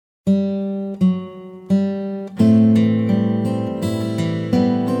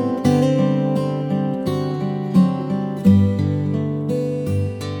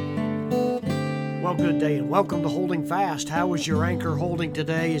podcast. How is your anchor holding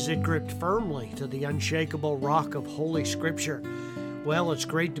today? Is it gripped firmly to the unshakable rock of Holy Scripture? Well, it's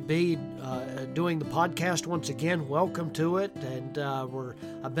great to be doing the podcast once again. Welcome to it. And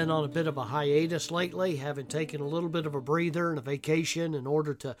I've been on a bit of a hiatus lately, having taken a little bit of a breather and a vacation in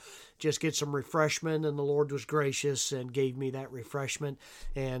order to just get some refreshment. And the Lord was gracious and gave me that refreshment.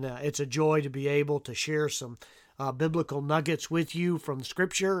 And it's a joy to be able to share some biblical nuggets with you from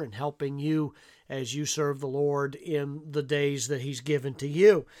Scripture and helping you as you serve the Lord in the days that He's given to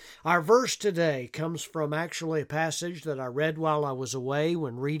you. Our verse today comes from actually a passage that I read while I was away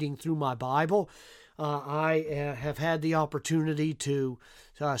when reading through my Bible. I have had the opportunity to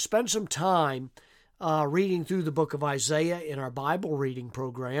spend some time reading through the book of Isaiah in our Bible reading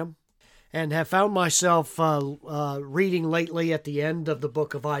program, and have found myself reading lately at the end of the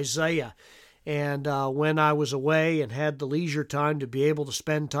book of Isaiah. And when I was away and had the leisure time to be able to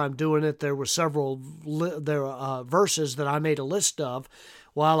spend time doing it, there were several verses that I made a list of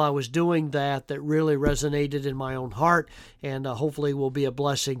while I was doing that really resonated in my own heart and hopefully will be a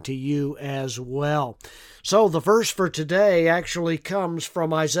blessing to you as well. So the verse for today actually comes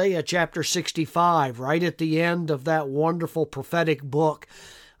from Isaiah chapter 65, right at the end of that wonderful prophetic book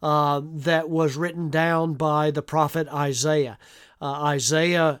that was written down by the prophet Isaiah.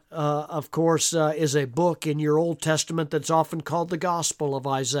 Isaiah, of course, is a book in your Old Testament that's often called the Gospel of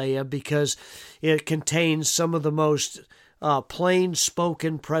Isaiah because it contains some of the most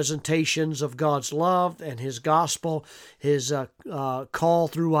plain-spoken presentations of God's love and His gospel, His call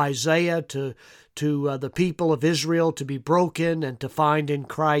through Isaiah to the people of Israel to be broken and to find in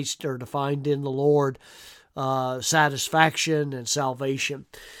Christ or to find in the Lord satisfaction and salvation.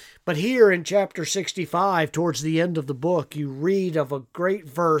 But here in chapter 65, towards the end of the book, you read of a great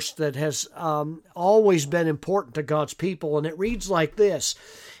verse that has always been important to God's people, and it reads like this: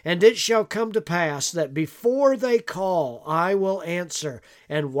 "And it shall come to pass that before they call, I will answer,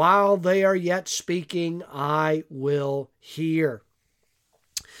 and while they are yet speaking, I will hear."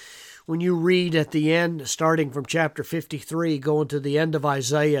 When you read at the end, starting from chapter 53, going to the end of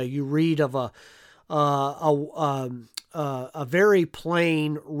Isaiah, you read of a very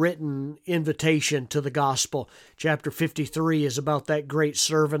plain written invitation to the gospel. Chapter 53 is about that great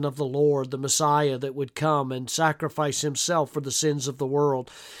servant of the Lord, the Messiah that would come and sacrifice Himself for the sins of the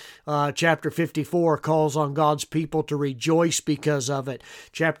world. Chapter 54 calls on God's people to rejoice because of it.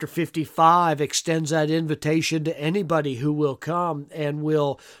 Chapter 55 extends that invitation to anybody who will come and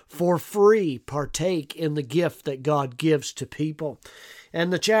will for free partake in the gift that God gives to people.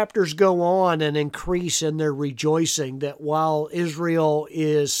 And the chapters go on and increase in their rejoicing that while Israel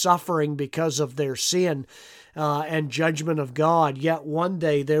is suffering because of their sin and judgment of God, yet one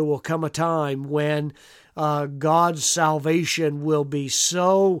day there will come a time when God's salvation will be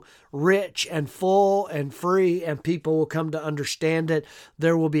so rich and full and free, and people will come to understand it.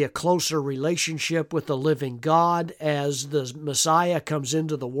 There will be a closer relationship with the living God as the Messiah comes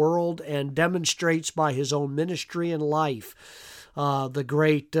into the world and demonstrates by His own ministry and life the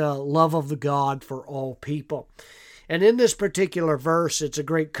great love of the God for all people. And in this particular verse, it's a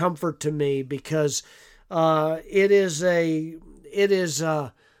great comfort to me because it is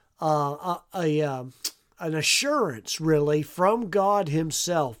an assurance, really, from God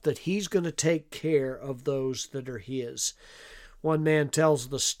Himself that He's going to take care of those that are His. One man tells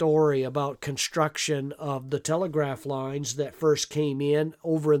the story about construction of the telegraph lines that first came in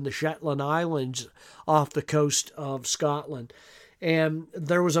over in the Shetland Islands off the coast of Scotland. And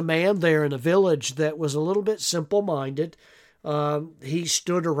there was a man there in a village that was a little bit simple-minded. He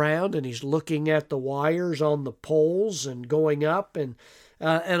stood around and he's looking at the wires on the poles and going up, and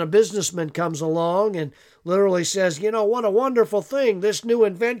a businessman comes along and literally says, "You know, what a wonderful thing this new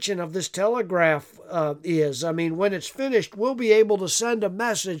invention of this telegraph is. I mean, when it's finished, we'll be able to send a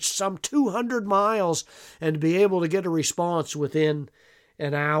message some 200 miles and be able to get a response within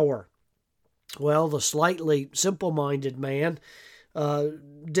an hour." Well, the slightly simple-minded man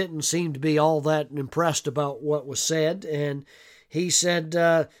didn't seem to be all that impressed about what was said, and he said,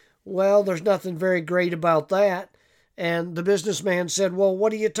 "Well, there's nothing very great about that." And the businessman said, "Well,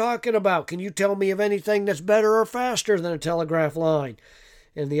 what are you talking about? Can you tell me of anything that's better or faster than a telegraph line?"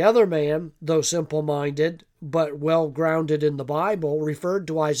 And the other man, though simple-minded, but well-grounded in the Bible, referred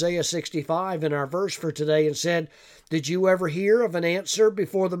to Isaiah 65 in our verse for today and said, "Did you ever hear of an answer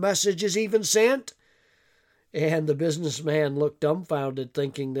before the message is even sent?" And the businessman looked dumbfounded,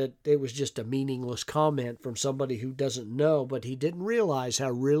 thinking that it was just a meaningless comment from somebody who doesn't know, but he didn't realize how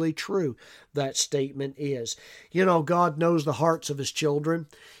really true that statement is. You know, God knows the hearts of His children.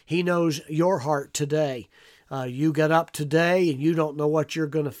 He knows your heart today. You got up today and you don't know what you're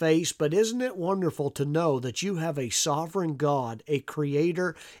going to face, but isn't it wonderful to know that you have a sovereign God, a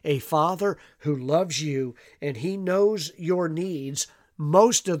creator, a father who loves you, and he knows your needs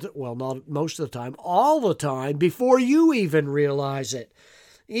not most of the time, all the time, before you even realize it.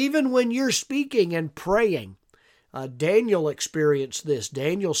 Even when you're speaking and praying. Daniel experienced this.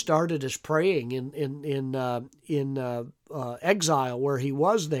 Daniel started as praying in exile where he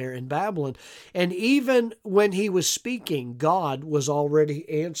was there in Babylon. And even when he was speaking, God was already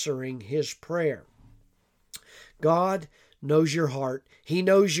answering his prayer. God knows your heart. He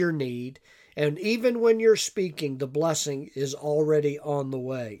knows your need. And even when you're speaking, the blessing is already on the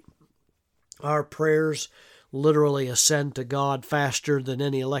way. Our prayers literally ascend to God faster than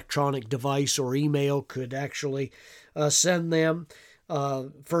any electronic device or email could actually send them.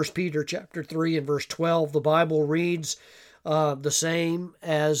 1 Peter chapter 3 and verse 12, the Bible reads the same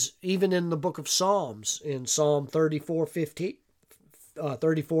as even in the book of Psalms, in Psalm 34:15.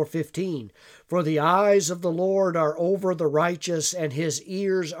 For the eyes of the Lord are over the righteous, and his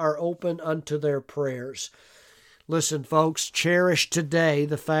ears are open unto their prayers. Listen, folks, cherish today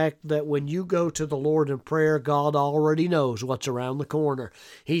the fact that when you go to the Lord in prayer, God already knows what's around the corner.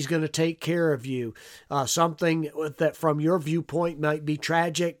 He's going to take care of you. Something that from your viewpoint might be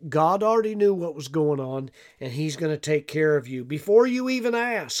tragic, God already knew what was going on, and he's going to take care of you. Before you even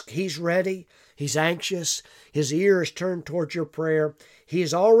ask, he's ready. He's anxious. His ear is turned towards your prayer. He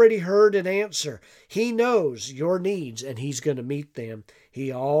has already heard an answer. He knows your needs, and he's going to meet them.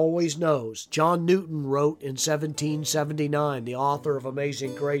 He always knows. John Newton wrote in 1779, the author of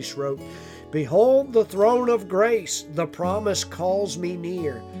Amazing Grace wrote, "Behold the throne of grace, the promise calls me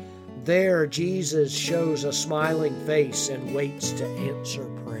near. There Jesus shows a smiling face and waits to answer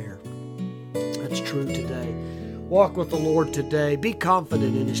prayer." That's true today. Walk with the Lord today. Be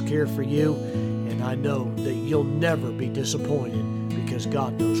confident in his care for you, and I know that you'll never be disappointed because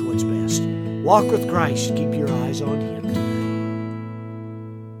God knows what's best. Walk with Christ. Keep your eyes on him.